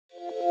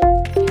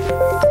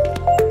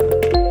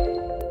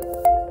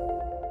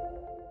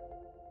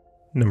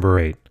Number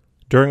 8.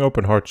 During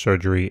open heart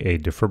surgery, a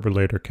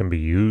defibrillator can be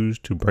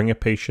used to bring a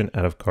patient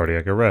out of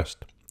cardiac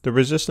arrest. The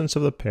resistance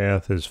of the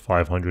path is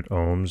 500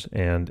 ohms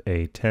and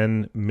a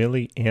 10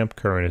 milliamp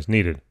current is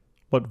needed.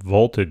 What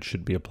voltage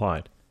should be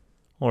applied?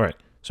 All right,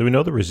 so we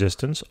know the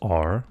resistance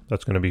R,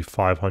 that's going to be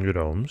 500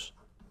 ohms.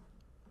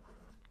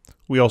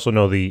 We also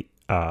know the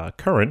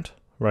current,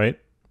 right,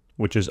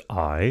 which is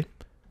I.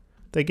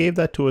 They gave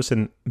that to us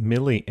in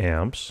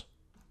milliamps,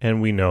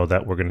 and we know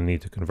that we're going to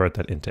need to convert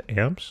that into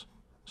amps.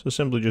 So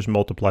simply just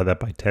multiply that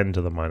by 10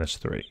 to the minus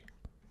 3.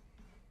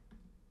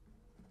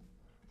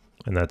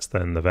 And that's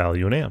then the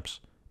value in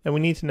amps. And we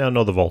need to now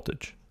know the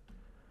voltage.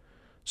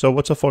 So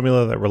what's a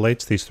formula that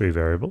relates these three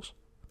variables?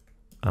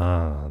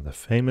 The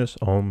famous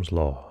Ohm's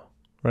law,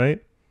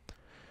 right?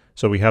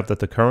 So we have that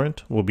the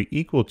current will be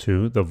equal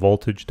to the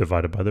voltage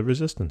divided by the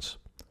resistance.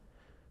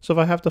 So if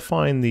I have to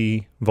find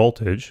the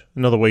voltage,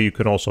 another way you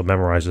can also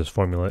memorize this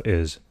formula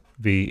is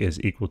V is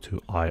equal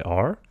to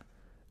IR.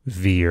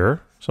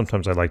 Veer,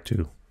 sometimes I like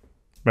to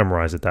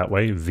memorize it that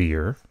way,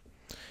 Veer.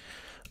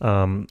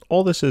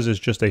 All this is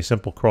just a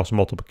simple cross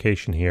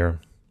multiplication here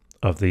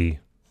of the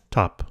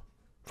top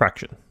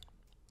fraction,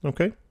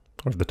 okay,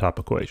 or the top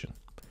equation.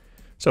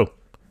 So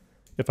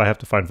if I have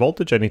to find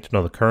voltage, I need to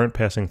know the current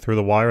passing through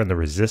the wire and the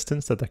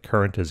resistance that the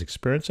current is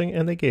experiencing,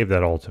 and they gave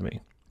that all to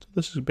me. So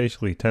this is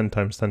basically 10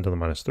 times 10 to the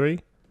minus 3,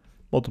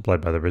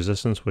 multiplied by the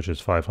resistance, which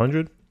is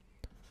 500.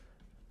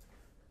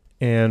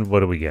 And what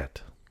do we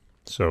get?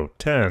 So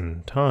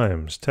 10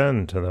 times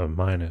 10 to the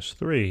minus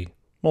 3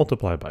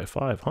 multiplied by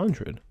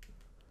 500.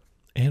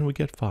 And we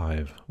get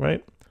 5,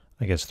 right?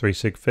 I guess 3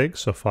 sig figs,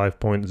 so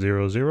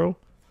 5.00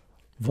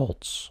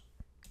 volts.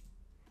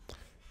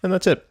 And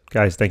that's it.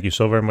 Guys, thank you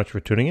so very much for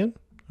tuning in.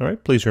 All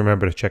right, please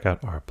remember to check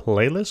out our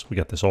playlist. We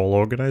got this all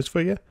organized for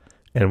you.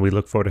 And we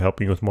look forward to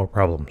helping you with more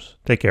problems.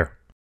 Take care.